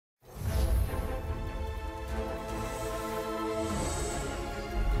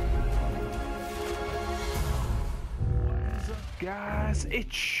guys?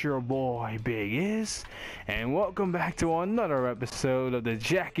 It's your boy Big Is, and welcome back to another episode of the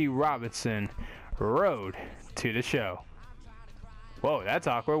Jackie Robinson Road to the Show. Whoa, that's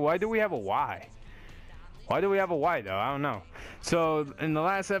awkward. Why do we have a Y? Why do we have a Y though? I don't know. So in the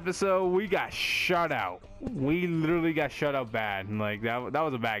last episode, we got shut out. We literally got shut out bad. Like that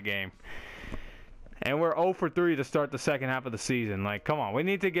was a bad game. And we're 0 for 3 to start the second half of the season. Like, come on, we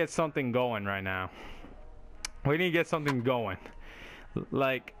need to get something going right now. We need to get something going.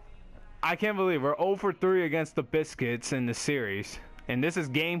 Like, I can't believe we're 0 for 3 against the Biscuits in the series. And this is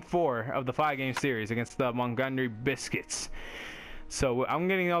game 4 of the 5-game series against the Montgomery Biscuits. So I'm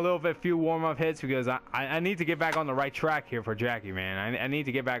getting a little bit few warm-up hits because I need to get back on the right track here for Jackie, man. I need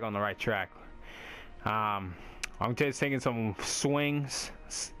to get back on the right track. I'm just taking some swings.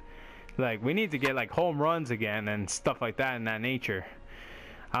 Like, we need to get like home runs again and stuff like that in that nature.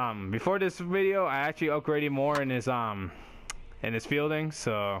 Before this video, I actually upgraded more in his fielding,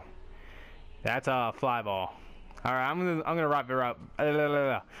 so that's a fly ball. All right, I'm gonna wrap it up.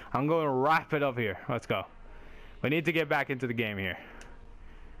 I'm gonna wrap it up here. Let's go. We need to get back into the game here.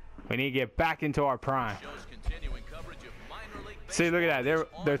 We need to get back into our prime. See, look at that.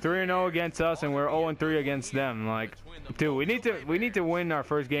 They're 3-0 against us, and we're 0-3 against them. Like, dude, we need to win our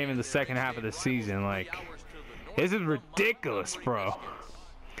first game in the second half of the season. Like, this is ridiculous, bro.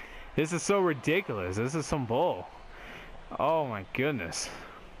 This is so ridiculous. This is some bull. Oh my goodness.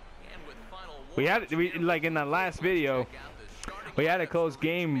 We like in that last video, we had a close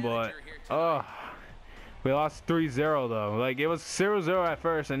game, but we lost 3-0 though. Like, it was 0-0 at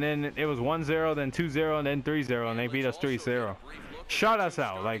first, and then it was 1-0, then 2-0, and then 3-0, and they beat us 3-0. Shut us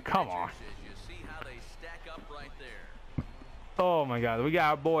out. Like, come on. Oh my God. We got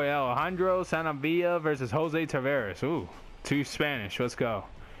our boy Alejandro Sanabia versus Jose Taveras. Ooh, 2 Spanish. Let's go.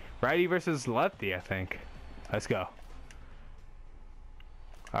 Righty versus lefty, I think. Let's go.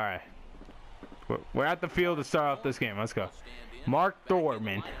 All right. We're at the field to start off this game. Let's go. Mark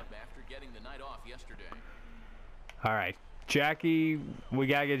Thorman. All right. Jackie, we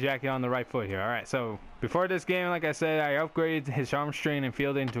got to get Jackie on the right foot here. All right. So before this game, like I said, I upgraded his arm strength and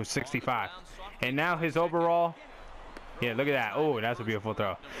fielding to 65. And now his overall, yeah, look at that. Oh, that's a beautiful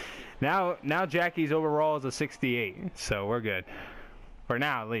throw. Now Jackie's overall is a 68. So we're good. For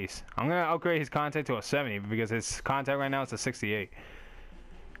now, at least. I'm going to upgrade his contact to a 70 because his contact right now is a 68.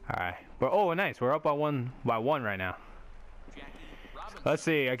 Alright. Oh, nice. We're up by one right now. Let's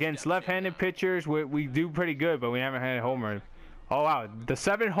see. Against left-handed pitchers, we do pretty good, but we haven't had a home run. Oh, wow. The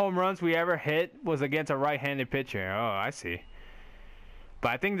 7 home runs we ever hit was against a right-handed pitcher. Oh, I see.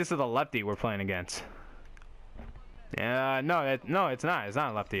 But I think this is a lefty we're playing against. Yeah, no, it's not. It's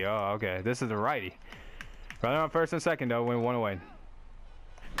not a lefty. Oh, okay. This is a righty. Runner on first and second, though. We won away.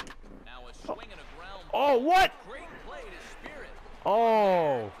 Oh, what?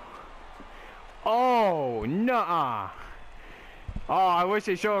 Oh, nuh-uh. Oh, I wish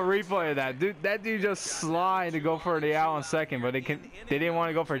they show a replay of that. Dude, that dude just slid to go for the out on second, but they didn't want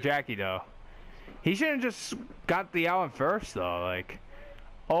to go for Jackie, though. He should have just got the out on first, though. Like,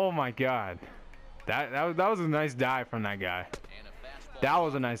 oh my God. That was a nice dive from that guy. That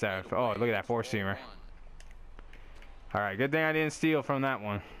was a nice dive. Oh, look at that four-seamer. All right, good thing I didn't steal from that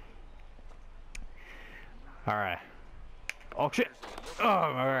one. All right. Oh shit! Oh,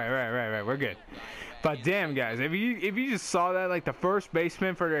 all right. We're good. But damn, guys, if you just saw that, like the first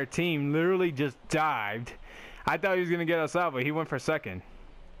baseman for their team literally just dived. I thought he was gonna get us out, but he went for second.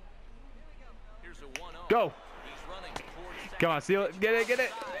 Go! Come on, steal it. Get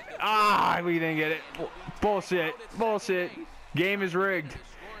it. Ah, we didn't get it. Bullshit. Game is rigged.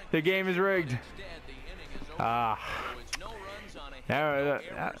 The game is rigged. Ah.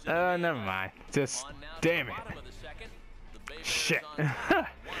 Never mind. Just damn it. Shit.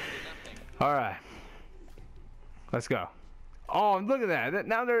 All right. Let's go. Oh, look at that.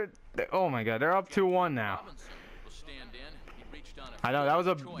 Now they're oh my God, they're up 2-1 now. I know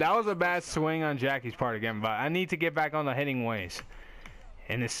that was a bad swing on Jackie's part again, but I need to get back on the hitting ways.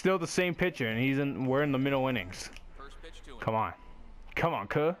 And it's still the same pitcher, and we're in the middle innings. Come on,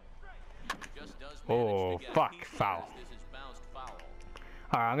 cuh. Oh, fuck, foul.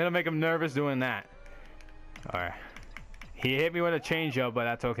 Alright, I'm gonna make him nervous doing that. Alright. He hit me with a changeup, but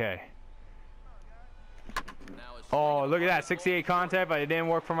that's okay. Oh, look at that. 68 contact, but it didn't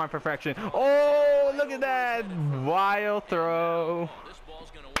work for my perfection. Oh, look at that. Wild throw.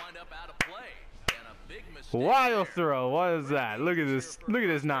 Wild throw. What is that? Look at this. Look at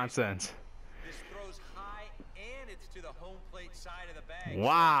this nonsense.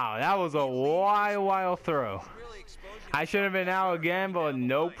 Wow, that was a wild throw. I should have been out again, but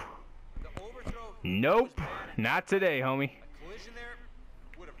nope. Nope. Not today, homie.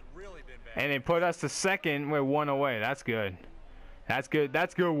 And they put us to second with 1 away. That's good. That's good.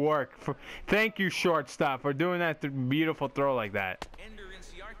 That's good work. Thank you, shortstop, for doing that beautiful throw like that.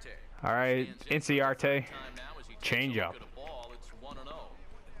 All right, Inciarte. Change up.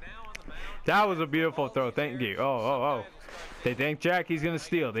 That was a beautiful throw. Thank you. Oh. They think Jackie's going to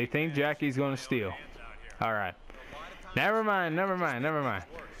steal. They think Jackie's going to steal. All right. Never mind.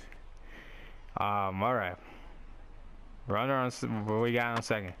 All right. Runner on. What we got on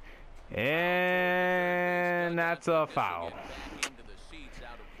second? And that's a foul.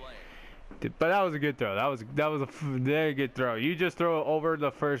 But that was a good throw. That was a very good throw. You just throw it over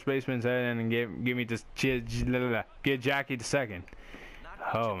the first baseman's head and give me just get Jackie to second.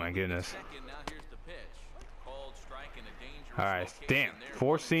 Oh my goodness. All right, damn.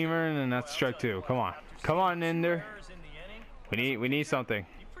 4-seamer and that's strike 2. Come on, Ender. We need something.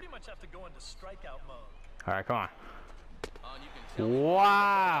 All right, come on.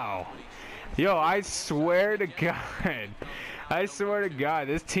 Wow. Yo, I swear to God.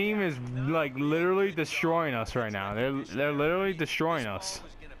 This team is like literally destroying us right now. They're literally destroying us.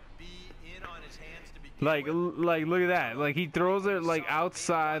 Like look at that. Like he throws it like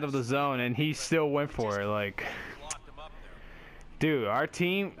outside of the zone and he still went for it. Like, dude, our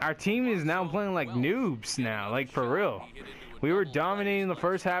team is now playing like noobs now. Like for real. We were dominating the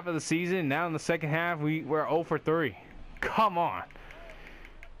first half of the season. Now in the second half we're 0 for 3. Come on,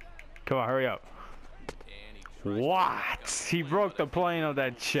 hurry up. What? He broke the plane of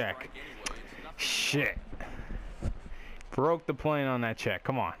that check. Shit. Broke the plane on that check.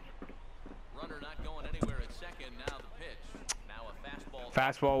 Come on.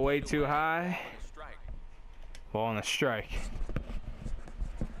 Fastball way too high. Ball on the strike.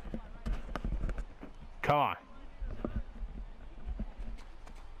 Come on.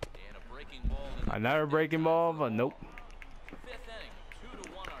 Another breaking ball, but nope.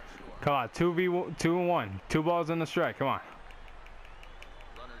 Come on, 2-1. 2 balls in the strike. Come on.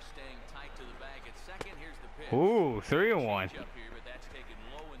 Ooh, 3-1.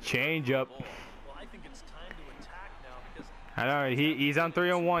 Change up. I know he's on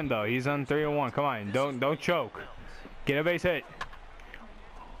 3-1 though. He's on 3-1. Come on, don't choke. Get a base hit.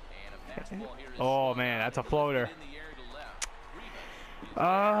 Oh man, that's a floater.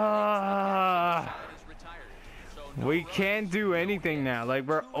 We can't do anything now. Like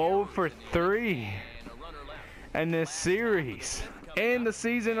we're 0 for 3 in this series, in the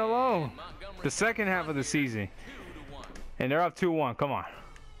season alone, the second half of the season, and they're up 2-1. Come on.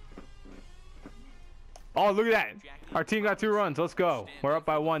 Oh, look at that. Our team got 2 runs. Let's go. We're up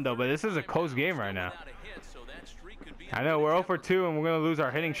by 1 though, but this is a close game right now. I know we're 0 for 2 and we're gonna lose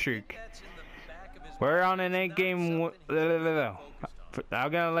our hitting streak. We're on an 8-game.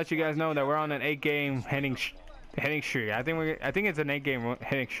 I'm gonna let you guys know that we're on an 8-game hitting streak. I think it's an 8-game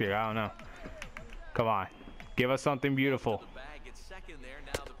hitting streak. I don't know. Come on, give us something beautiful.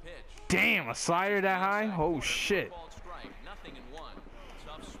 Damn, a slider that high? Oh shit.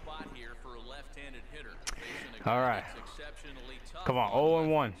 All right. Come on,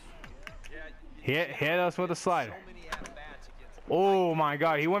 0-1. Hit us with a slider. Oh my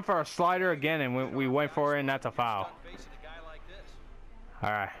God, he went for a slider again, and we went for it, and that's a foul. All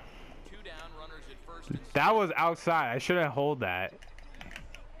right. That was outside. I shouldn't hold that.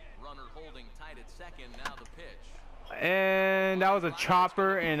 And that was a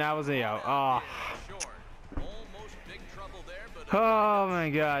chopper, and that was a out. Oh my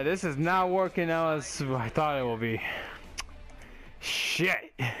God, this is not working out as I thought it would be.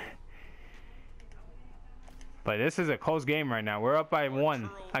 Shit. But this is a close game right now. We're up by 1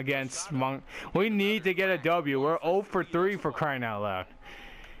 against Monk. We need to get a W. We're 0 for 3 for crying out loud.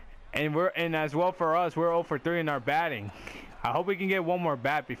 And as well for us, we're 0 for 3 in our batting. I hope we can get 1 more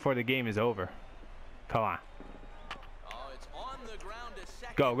bat before the game is over. Come on.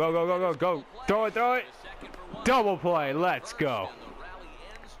 Go. Throw it. Double play. Let's go.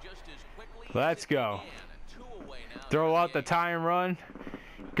 Throw out the tie and run.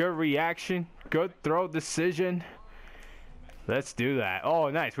 Good reaction. Good throw decision. Let's do that. Oh,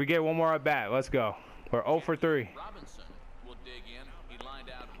 nice. We get 1 more at bat. Let's go. We're 0 for 3.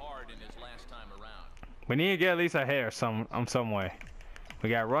 We need to get at least a hit or some way. We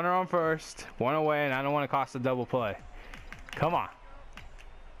got runner on first, 1 away, and I don't want to cost a double play. Come on.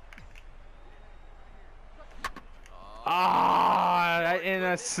 And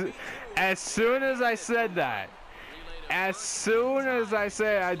as soon as I said that, as soon as I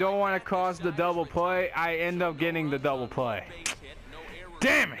say I don't want to cost the double play, I end up getting the double play.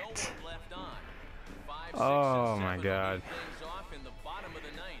 Damn it! Oh my God.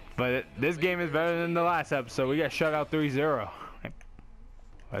 But this game is better than the last episode. We got shut out 3-0.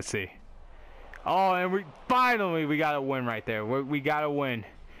 Let's see. Oh, and we finally got a win right there. We got a win.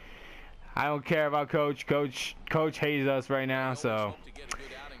 I don't care about Coach. Coach hates us right now, so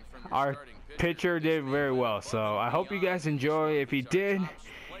our pitcher did very well. So I hope you guys enjoy. If you did,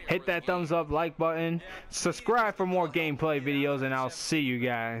 hit that thumbs up, like button, subscribe for more gameplay videos, and I'll see you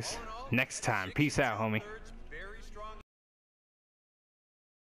guys next time. Peace out, homie.